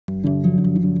So,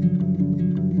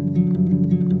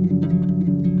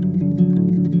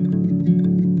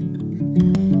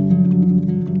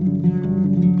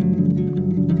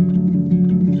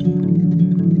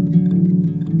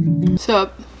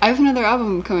 I have another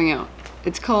album coming out.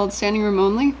 It's called Standing Room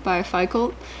Only by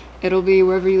Cult. It'll be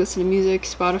wherever you listen to music,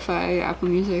 Spotify, Apple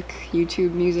Music,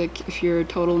 YouTube Music, if you're a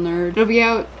total nerd. It'll be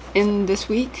out in this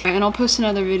week, and I'll post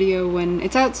another video when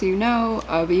it's out so you know,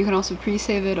 but you can also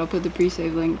pre-save it. I'll put the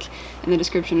pre-save link in the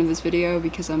description of this video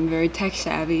because I'm very tech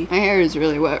savvy. My hair is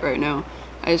really wet right now.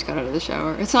 I just got out of the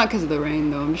shower. It's not because of the rain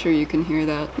though, I'm sure you can hear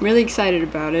that. I'm really excited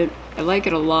about it. I like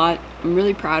it a lot. I'm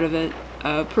really proud of it.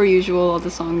 Per usual, all the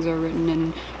songs are written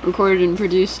and recorded and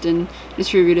produced and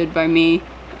distributed by me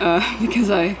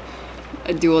because I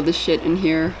do all this shit in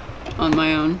here on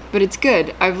my own. But it's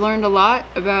good. I've learned a lot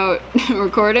about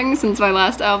recording since my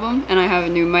last album, and I have a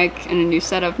new mic and a new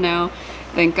setup now,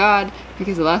 thank God,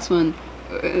 because the last one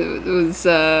was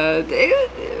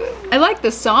I like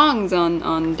the songs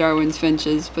on Darwin's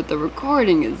Finches, but the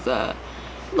recording is a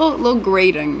little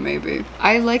grating, maybe.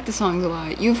 I like the songs a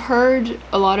lot. You've heard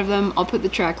a lot of them. I'll put the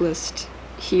track list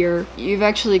here. You've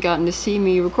actually gotten to see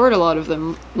me record a lot of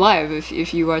them live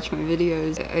if you watch my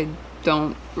videos. I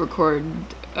don't record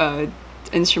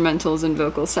instrumentals and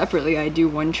vocals separately. I do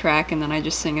one track and then I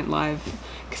just sing it live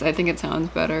because I think it sounds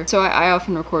better. So I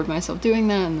often record myself doing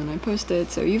that and then I post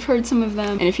it. So you've heard some of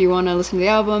them. And if you want to listen to the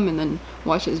album and then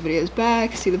watch those videos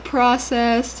back, see the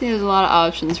process, there's a lot of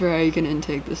options for how you can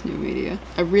intake this new media.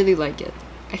 I really like it.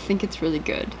 I think it's really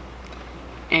good.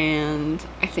 And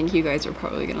I think you guys are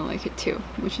probably gonna like it too,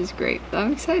 which is great.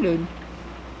 I'm excited.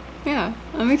 Yeah,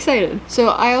 I'm excited. So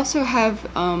I also have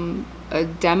a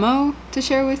demo to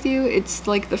share with you. It's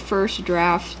like the first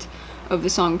draft of the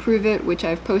song Prove It, which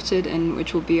I've posted and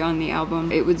which will be on the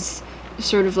album. It was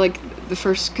sort of like the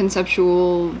first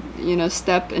conceptual,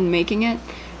 step in making it.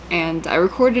 And I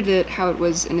recorded it how it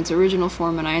was in its original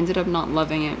form, and I ended up not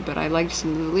loving it, but I liked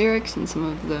some of the lyrics and some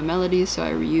of the melodies, so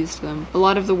I reused them. A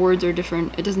lot of the words are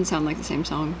different. It doesn't sound like the same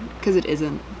song, because it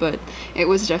isn't, but it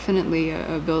was definitely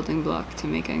a building block to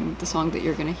making the song that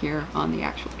you're gonna hear on the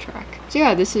actual track. So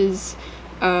yeah, this is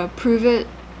Prove It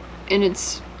in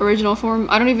its original form.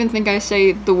 I don't even think I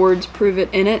say the words Prove It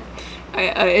in it.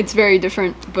 It's very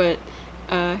different, but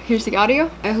here's the audio.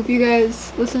 I hope you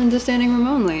guys listen to Standing Room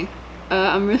Only.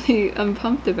 I'm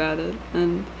pumped about it,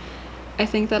 and I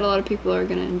think that a lot of people are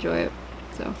gonna enjoy it,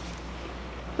 so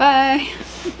bye!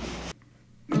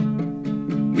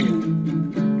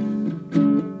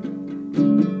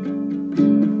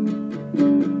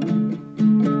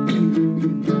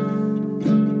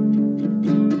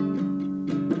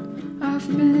 I've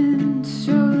been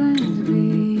struggling to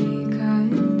be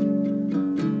kind,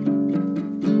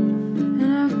 and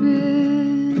I've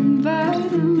been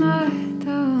biting my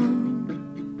tongue.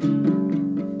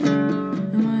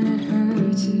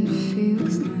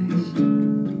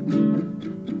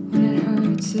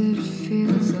 It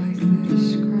feels like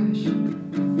this crush.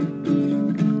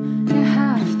 You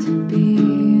have to be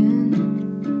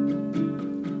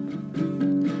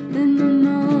in the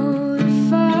know to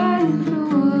find the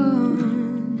one.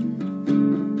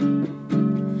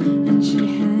 And she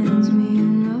hands me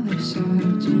another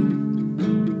sergeant,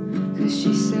 'cause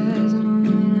she says I'm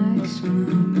only nice when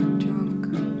I'm drunk.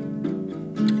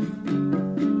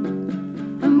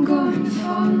 I'm going to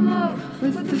fall in love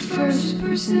with the first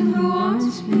person who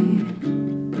wants me.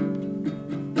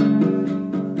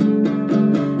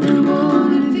 And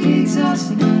won't it be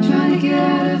exhausting trying to get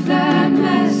out of that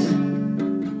mess?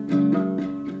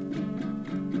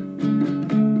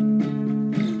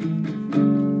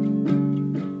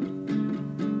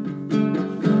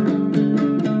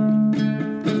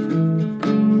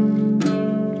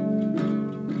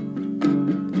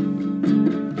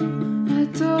 I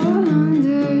don't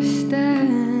understand.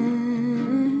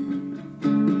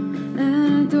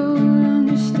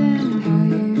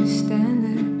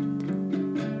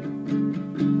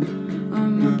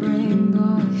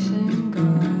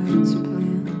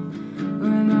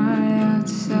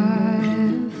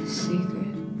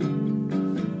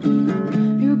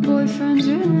 Boyfriend's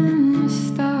written in the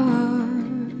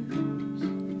stars,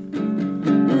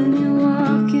 and you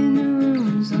walk into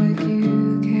rooms like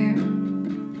you care.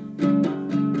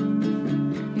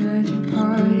 You're at your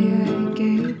party at a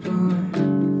gay bar.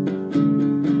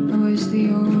 I was the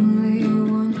only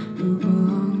one who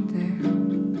belonged there.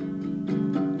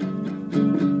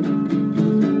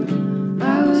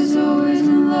 I was always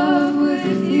in love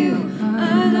with you.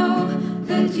 I know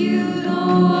that you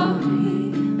don't